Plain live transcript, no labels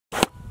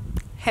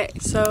Hey,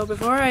 so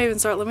before I even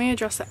start, let me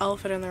address the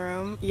elephant in the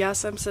room.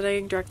 Yes, I'm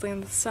sitting directly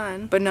in the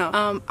sun, but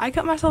no. I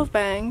cut myself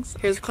bangs.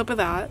 Here's a clip of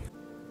that.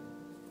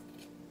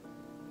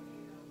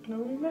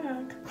 Nobody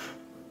back.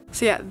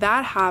 So yeah,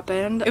 that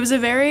happened. It was a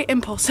very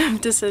impulsive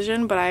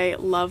decision, but I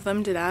love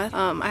them to death.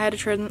 I had to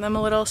trim them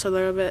a little so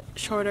they're a bit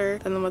shorter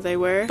than what they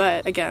were.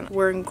 But again,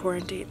 we're in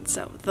quarantine,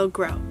 so they'll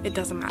grow. It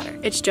doesn't matter.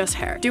 It's just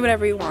hair. Do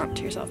whatever you want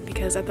to yourself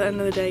because at the end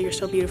of the day, you're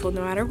still beautiful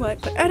no matter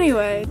what. But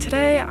anyway,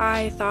 today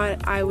I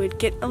thought I would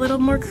get a little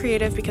more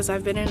creative because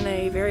I've been in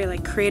a very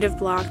creative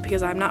block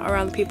because I'm not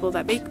around the people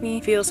that make me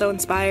feel so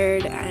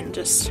inspired and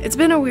just, it's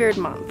been a weird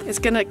month. It's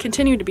gonna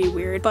continue to be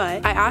weird,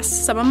 but I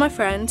asked some of my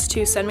friends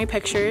to send me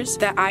pictures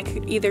that I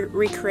could either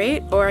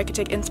recreate or I could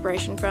take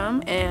inspiration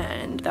from,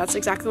 and that's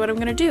exactly what I'm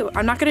gonna do.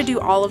 I'm not gonna do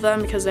all of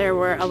them because there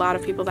were a lot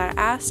of people that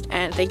asked,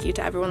 and thank you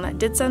to everyone that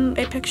did send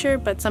a picture,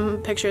 but some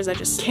pictures I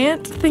just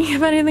can't think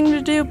of anything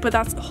to do. But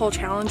that's the whole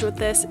challenge with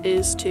this,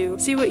 is to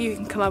see what you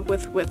can come up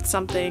with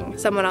something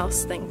someone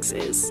else thinks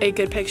is a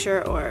good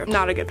picture or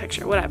not a good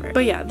picture, whatever.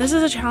 But yeah, this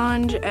is a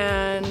challenge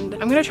and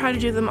I'm gonna try to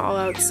do them all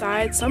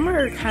outside. Some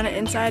are kind of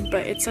inside,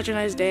 but it's such a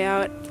nice day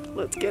out.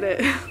 Let's get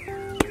it.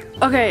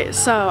 Okay,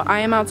 so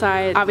I am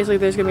outside. Obviously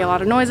there's gonna be a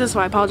lot of noises, so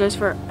I apologize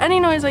for any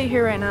noise that you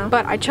hear right now.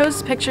 But I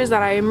chose pictures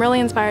that I am really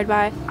inspired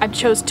by. I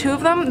chose two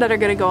of them that are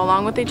gonna go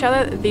along with each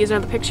other. These are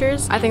the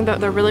pictures. I think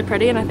that they're really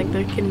pretty and I think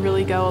they can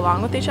really go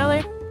along with each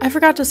other. I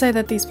forgot to say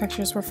that these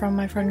pictures were from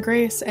my friend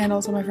Grace and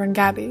also my friend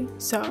Gabby,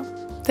 so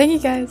thank you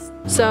guys.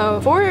 So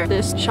for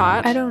this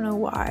shot, I don't know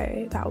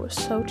why that was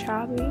so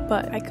choppy,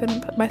 but I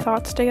couldn't put my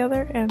thoughts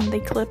together and the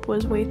clip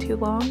was way too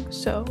long,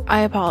 so I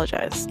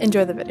apologize.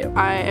 Enjoy the video.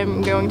 I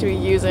am going to be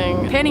using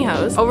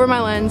pantyhose over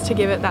my lens to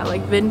give it that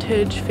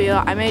vintage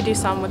feel. I may do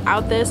some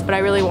without this, but I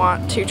really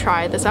want to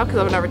try this out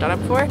because I've never done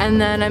it before.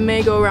 And then I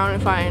may go around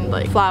and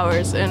find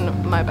flowers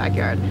in my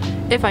backyard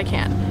if I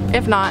can.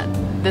 If not,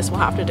 this will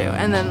have to do,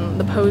 and then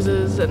the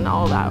poses and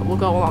all that will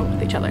go along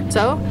with each other.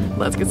 So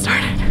let's get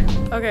started.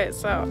 Okay,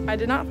 so I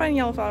did not find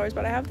yellow flowers,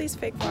 but I have these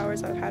fake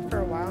flowers I've had for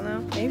a while now.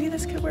 Maybe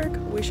this could work.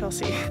 We shall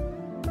see.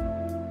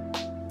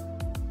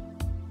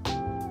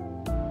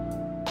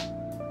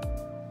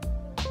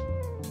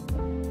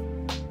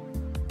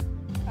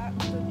 That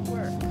could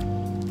work.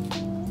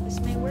 This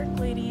may work,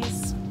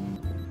 ladies.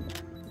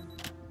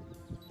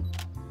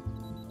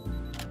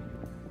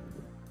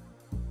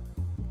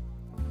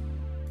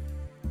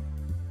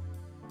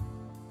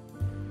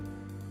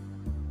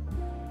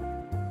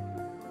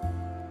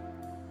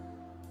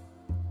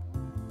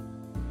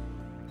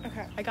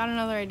 Okay, I got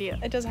another idea.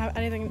 It doesn't have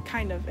anything,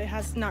 kind of. It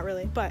has, not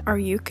really, but. Are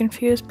you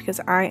confused? Because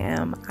I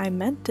am. I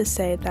meant to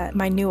say that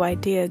my new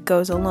idea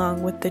goes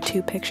along with the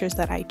two pictures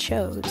that I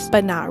chose,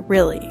 but not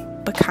really,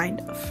 but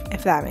kind of,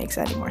 if that makes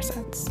any more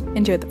sense.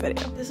 Enjoy the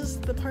video. This is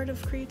the part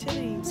of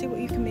creativity. See what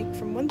you can make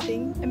from one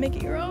thing and make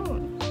it your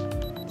own.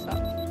 So.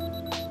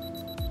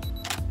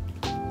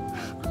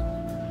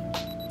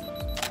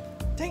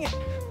 Dang it.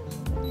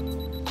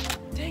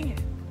 Dang it.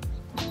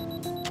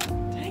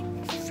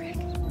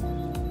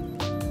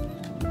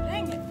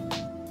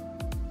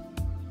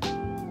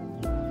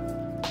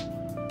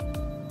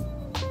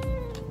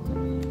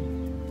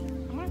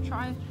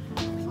 Try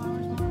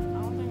flowers more. I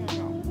don't think I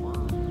got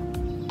one.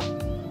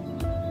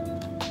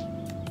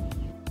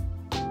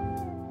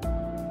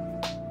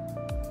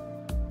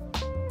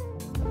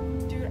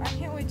 Dude, I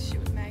can't wait to shoot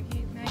with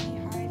Maggie. Maggie,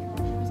 hi, if you're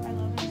watching this, I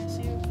love and miss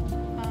you.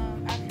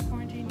 After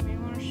quarantine, you may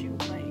want to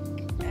shoot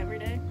every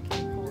day.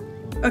 Okay, cool.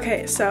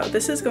 Okay, so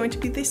this is going to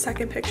be the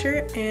second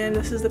picture, and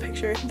this is the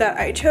picture that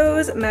I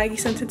chose. Maggie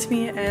sent it to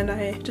me, and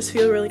I just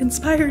feel really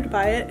inspired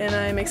by it, and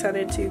I'm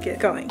excited to get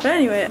going. But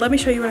anyway, let me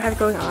show you what I have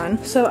going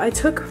on. So I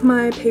took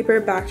my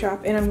paper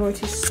backdrop, and I'm going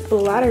to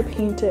splatter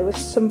paint it with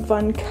some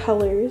fun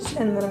colors,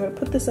 and then I'm going to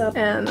put this up,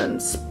 and then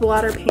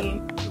splatter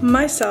paint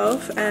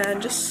myself,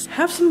 and just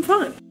have some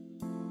fun.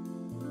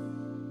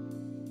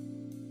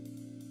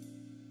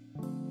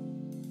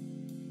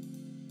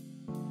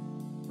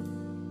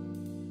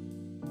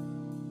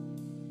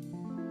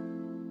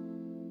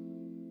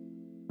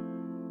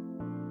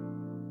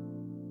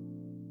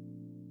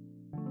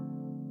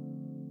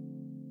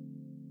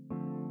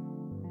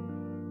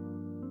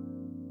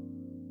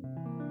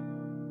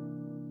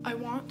 I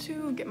want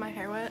to get my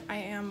hair wet. I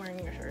am wearing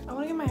a shirt. I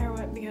want to get my hair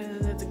wet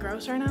because it's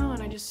gross right now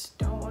and I just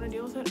don't want to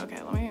deal with it.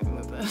 Okay, let me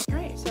move this.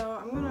 Great, so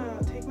I'm gonna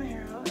take my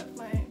hair out of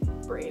my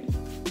braid.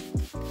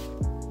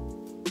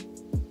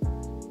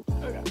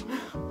 Okay.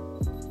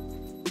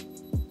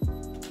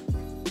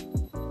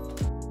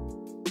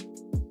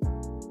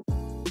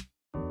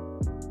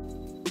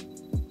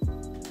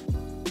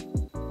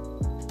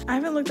 I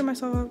haven't looked at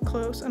myself up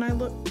close and I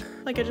look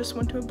like I just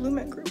went to a Blue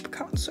Man Group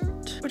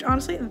concert, which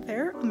honestly,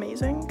 they're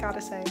amazing.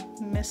 Gotta say,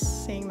 miss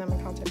seeing them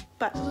in concert.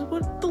 But this is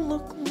what the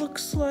look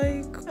looks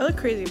like. I look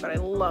crazy, but I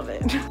love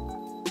it.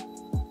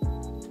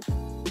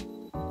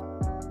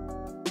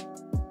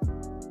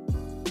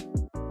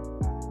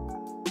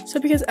 So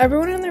because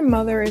everyone and their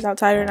mother is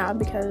outside right now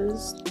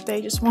because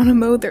they just want to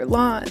mow their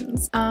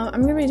lawns,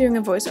 I'm gonna be doing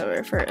a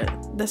voiceover for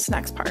this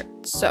next part.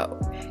 So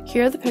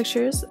here are the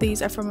pictures.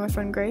 These are from my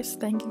friend Grace.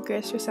 Thank you,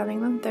 Grace, for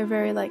sending them. They're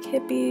very like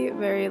hippie,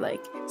 very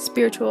like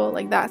spiritual,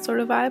 like that sort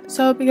of vibe.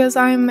 So because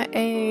I'm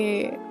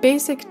a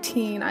basic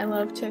teen, I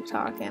love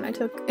TikTok, and I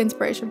took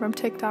inspiration from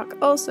TikTok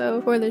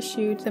also for this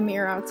shoot, the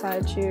mirror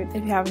outside shoot.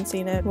 If you haven't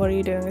seen it, what are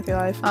you doing with your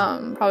life?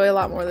 Probably a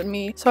lot more than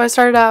me. So I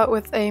started out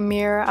with a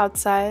mirror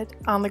outside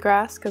on the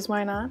grass, because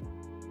why not?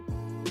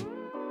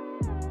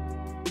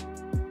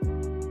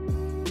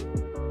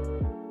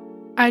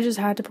 I just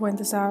had to point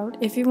this out.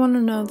 If you want to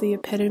know the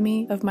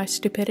epitome of my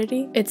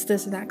stupidity, it's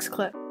this next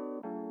clip.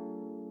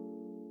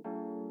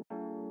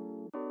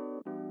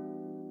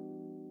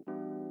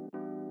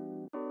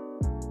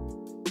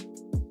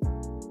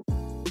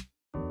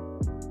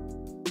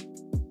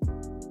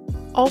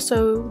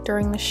 Also,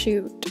 during the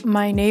shoot,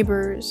 my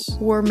neighbors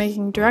were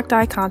making direct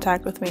eye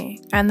contact with me,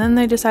 and then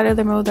they decided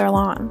to mow their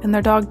lawn, and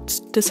their dog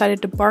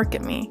decided to bark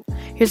at me.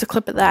 Here's a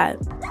clip of that.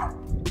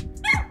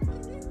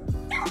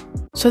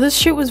 So this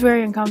shoot was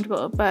very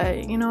uncomfortable,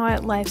 but you know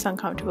what? Life's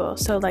uncomfortable,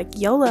 so like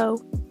YOLO.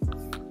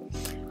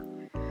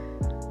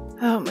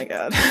 Oh my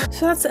god.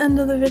 So that's the end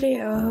of the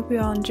video. I hope you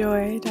all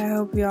enjoyed. I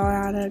hope you all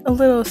had a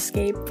little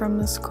escape from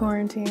this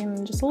quarantine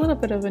and just a little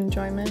bit of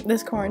enjoyment.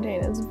 This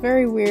quarantine is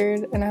very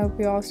weird, and I hope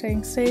you all are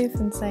staying safe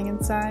and staying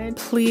inside.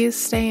 Please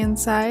stay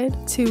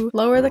inside to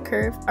lower the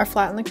curve or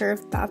flatten the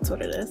curve. That's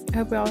what it is. I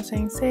hope you all are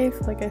staying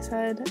safe. Like I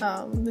said,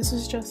 this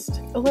is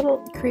just a little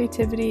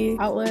creativity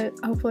outlet.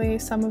 Hopefully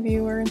some of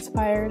you were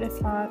inspired,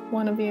 if not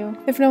one of you.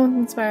 If no one's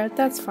inspired,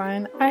 that's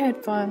fine. I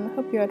had fun.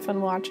 Hope you had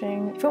fun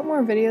watching. If you want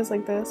more videos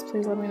like this,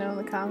 please let me know in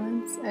the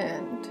comments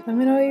and let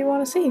me know what you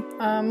want to see.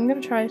 I'm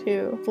gonna try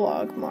to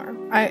vlog more.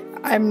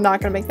 I'm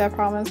not gonna make that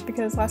promise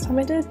because last time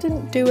I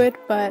didn't do it,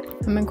 but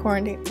I'm in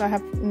quarantine, so I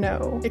have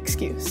no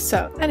excuse.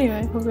 So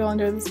anyway, hope you all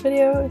enjoyed this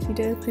video. If you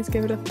did, please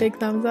give it a big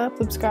thumbs up,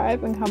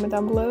 subscribe, and comment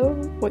down below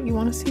what you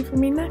want to see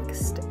from me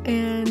next.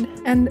 And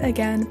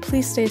again,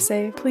 please stay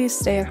safe. Please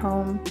stay at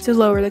home to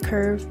lower the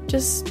curve.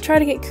 Just try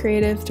to get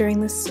creative during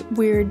this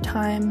weird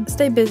time.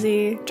 Stay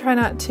busy. Try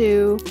not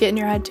to get in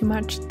your head too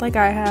much like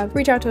I have.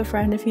 Reach out to a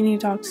friend if you need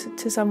to talk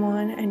to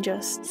someone and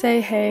just say,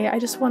 hey, I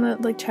just want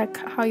to like check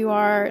how you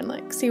are and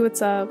like see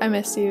what's up. I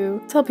miss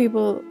you. Tell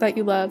people that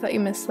you love that you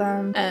miss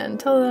them, and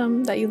tell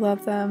them that you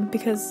love them,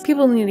 because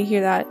people need to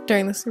hear that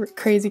during this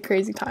crazy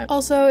time.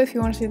 Also, if you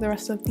want to see the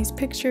rest of these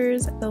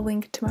pictures, the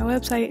link to my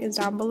website is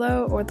down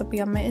below, or they'll be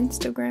on my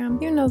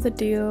Instagram. You know the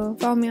deal.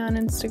 Follow me on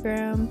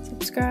Instagram,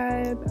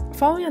 subscribe,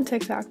 follow me on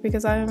TikTok,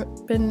 because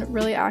I've been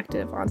really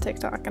active on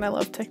TikTok and I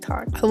love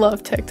TikTok. I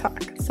love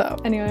TikTok. So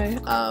anyway,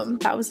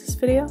 that was this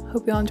video.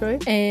 Hope you all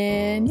enjoyed,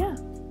 and yeah,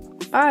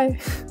 bye.